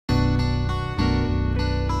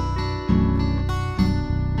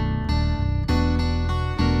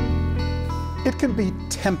can be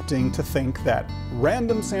tempting to think that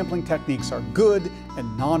random sampling techniques are good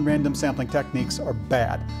and non-random sampling techniques are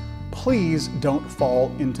bad. Please don't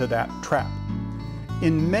fall into that trap.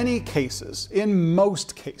 In many cases, in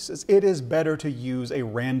most cases, it is better to use a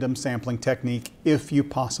random sampling technique if you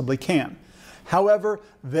possibly can. However,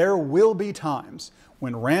 there will be times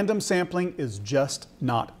when random sampling is just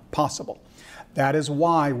not possible. That is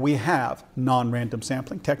why we have non-random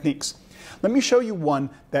sampling techniques. Let me show you one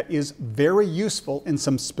that is very useful in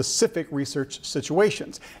some specific research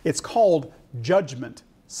situations. It's called judgment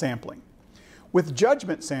sampling. With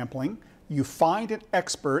judgment sampling, you find an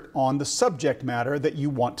expert on the subject matter that you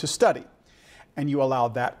want to study, and you allow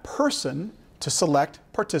that person to select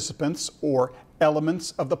participants or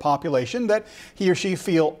elements of the population that he or she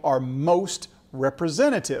feel are most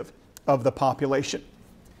representative of the population.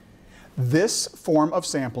 This form of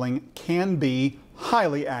sampling can be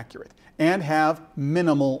highly accurate and have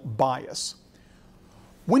minimal bias.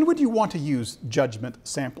 When would you want to use judgment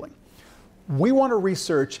sampling? We want to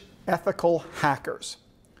research ethical hackers.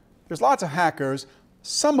 There's lots of hackers,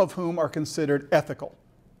 some of whom are considered ethical.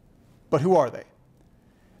 But who are they?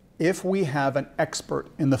 If we have an expert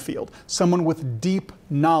in the field, someone with deep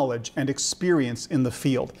knowledge and experience in the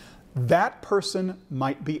field, that person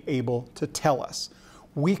might be able to tell us.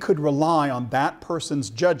 We could rely on that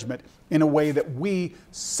person's judgment in a way that we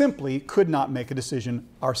simply could not make a decision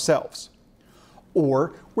ourselves.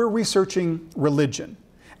 Or we're researching religion,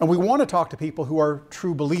 and we want to talk to people who are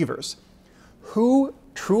true believers. Who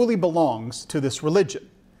truly belongs to this religion?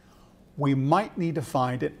 We might need to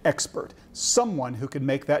find an expert, someone who can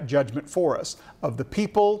make that judgment for us of the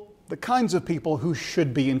people, the kinds of people who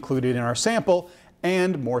should be included in our sample,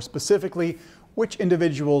 and more specifically, which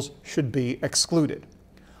individuals should be excluded.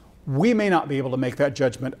 We may not be able to make that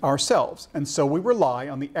judgment ourselves, and so we rely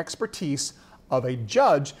on the expertise of a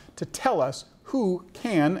judge to tell us who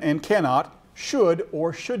can and cannot, should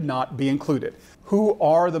or should not be included. Who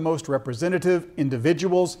are the most representative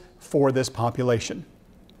individuals for this population?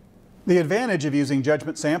 The advantage of using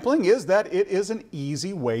judgment sampling is that it is an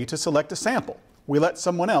easy way to select a sample. We let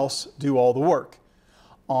someone else do all the work.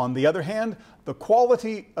 On the other hand, the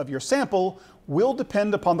quality of your sample will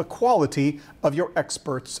depend upon the quality of your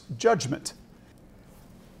expert's judgment.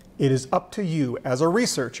 It is up to you as a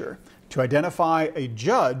researcher to identify a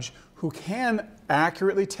judge who can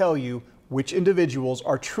accurately tell you which individuals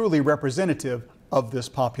are truly representative of this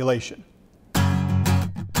population.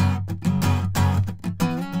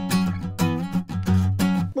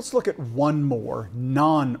 Let's look at one more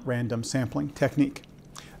non-random sampling technique.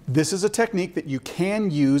 This is a technique that you can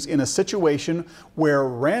use in a situation where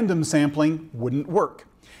random sampling wouldn't work,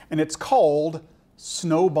 and it's called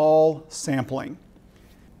snowball sampling.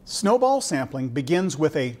 Snowball sampling begins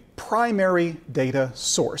with a primary data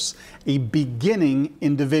source, a beginning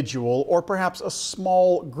individual, or perhaps a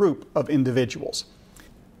small group of individuals.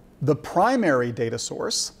 The primary data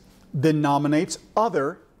source then nominates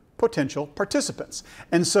other potential participants,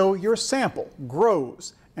 and so your sample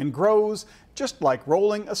grows and grows, just like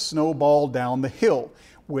rolling a snowball down the hill,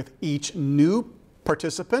 with each new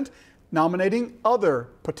participant nominating other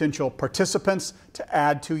potential participants to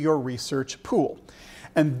add to your research pool.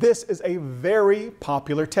 And this is a very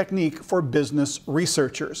popular technique for business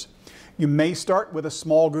researchers. You may start with a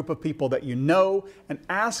small group of people that you know and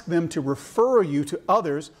ask them to refer you to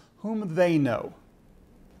others whom they know.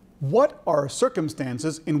 What are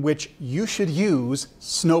circumstances in which you should use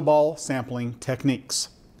snowball sampling techniques?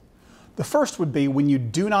 The first would be when you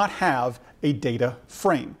do not have a data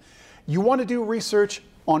frame. You want to do research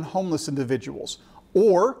on homeless individuals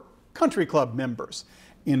or country club members.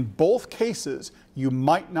 In both cases, you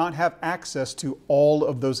might not have access to all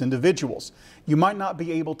of those individuals. You might not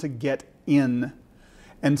be able to get in.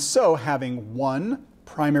 And so having one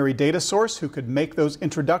primary data source who could make those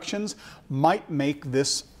introductions might make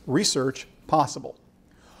this research possible.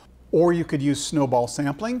 Or you could use snowball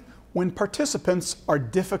sampling when participants are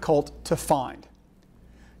difficult to find.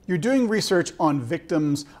 You're doing research on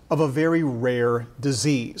victims of a very rare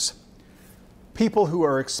disease. People who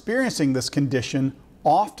are experiencing this condition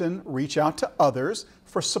often reach out to others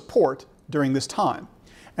for support during this time,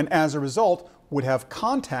 and as a result would have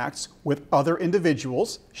contacts with other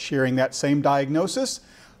individuals sharing that same diagnosis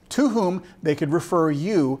to whom they could refer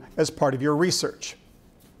you as part of your research.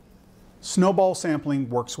 Snowball sampling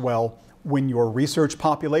works well when your research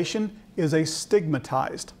population is a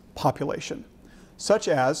stigmatized population, such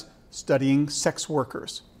as studying sex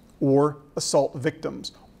workers or assault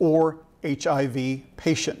victims or HIV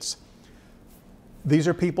patients. These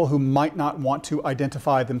are people who might not want to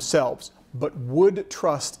identify themselves, but would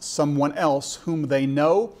trust someone else whom they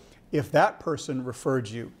know if that person referred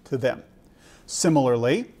you to them.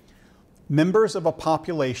 Similarly, members of a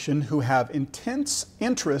population who have intense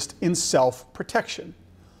interest in self-protection,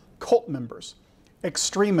 cult members,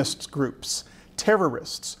 extremist groups,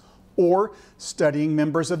 terrorists, or studying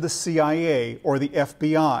members of the CIA or the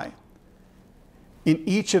FBI. In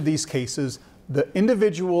each of these cases, the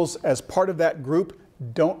individuals as part of that group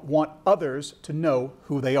don't want others to know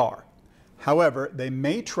who they are. However, they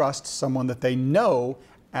may trust someone that they know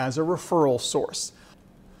as a referral source,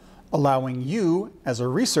 allowing you, as a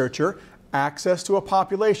researcher, access to a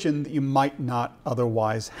population that you might not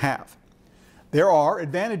otherwise have. There are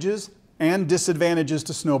advantages and disadvantages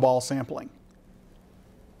to snowball sampling.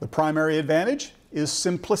 The primary advantage is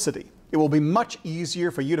simplicity. It will be much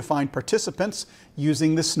easier for you to find participants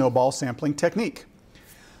using the snowball sampling technique.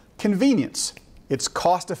 Convenience. It's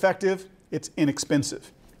cost-effective, it's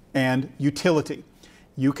inexpensive. And utility.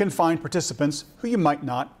 You can find participants who you might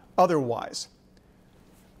not otherwise.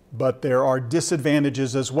 But there are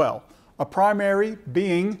disadvantages as well. A primary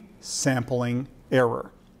being sampling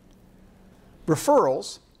error.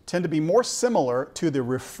 Referrals tend to be more similar to the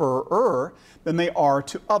referrer than they are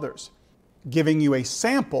to others, giving you a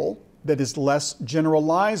sample that is less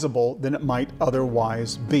generalizable than it might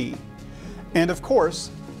otherwise be. And of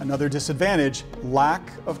course, another disadvantage, lack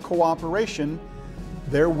of cooperation.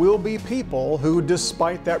 There will be people who,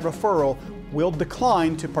 despite that referral, will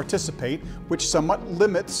decline to participate, which somewhat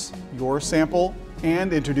limits your sample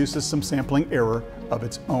and introduces some sampling error of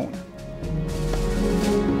its own.